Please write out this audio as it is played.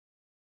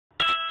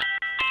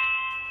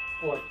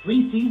For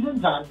 3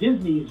 seasons on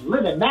Disney's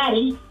Liv and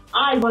Maddie,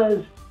 I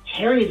was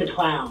Terry the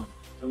Clown,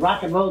 the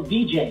rock and roll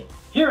DJ.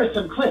 Here are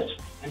some clips,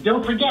 and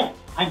don't forget,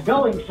 I'm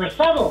going for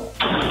settle.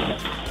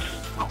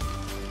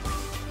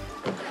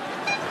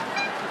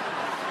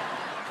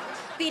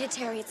 Beat it,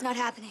 Terry. It's not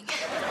happening.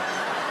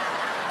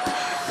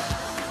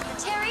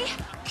 Terry,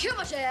 cue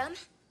my jam.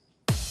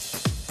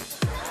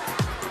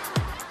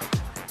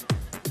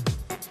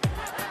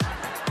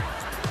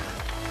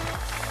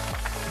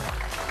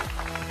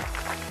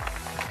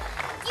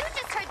 You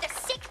just heard the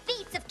sick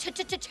beats of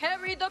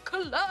Terry the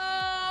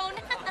Clown.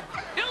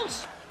 You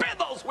spin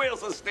those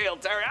wheels of steel,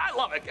 Terry. I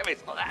love it. Give me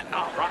some of that.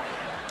 All right.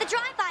 The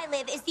Drive-By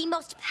Liv is the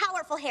most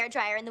powerful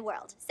hairdryer in the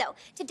world. So,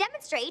 to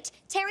demonstrate,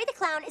 Terry the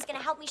Clown is going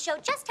to help me show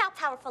just how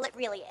powerful it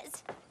really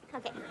is.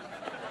 Okay.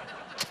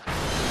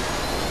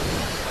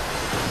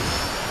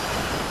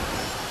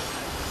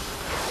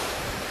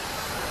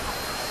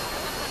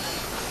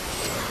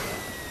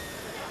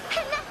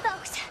 And that,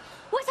 folks,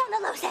 was on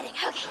the low setting.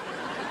 Okay.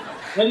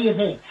 What do you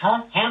think,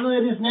 huh?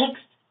 Hamlet is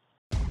next?